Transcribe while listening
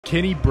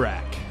Kenny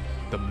Bräck,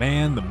 the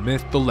man, the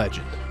myth, the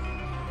legend.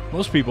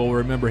 Most people will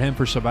remember him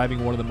for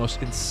surviving one of the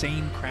most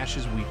insane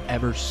crashes we've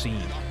ever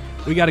seen.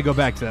 We got to go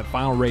back to that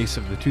final race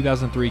of the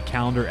 2003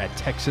 calendar at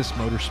Texas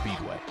Motor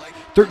Speedway.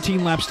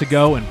 13 laps to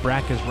go, and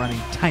Bräck is running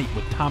tight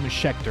with Thomas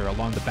Scheckter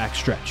along the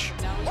backstretch.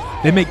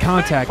 They make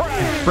contact,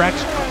 and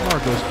Bräck's car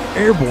goes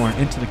airborne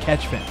into the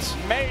catch fence.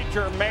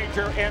 Major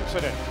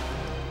incident.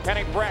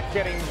 Kenny Bräck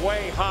getting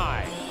way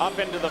high, up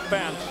into the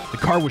fence. The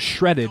car was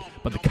shredded,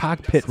 but the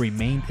cockpit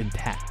remained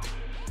intact.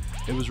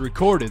 It was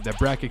recorded that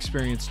Bräck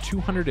experienced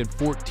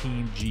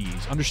 214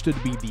 Gs, understood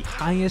to be the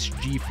highest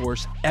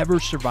G-force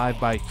ever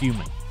survived by a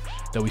human,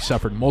 though he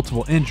suffered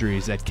multiple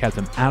injuries that kept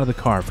him out of the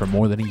car for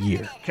more than a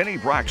year. Kenny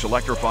Bräck's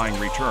electrifying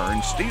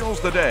return steals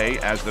the day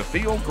as the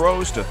field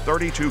grows to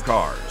 32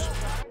 cars.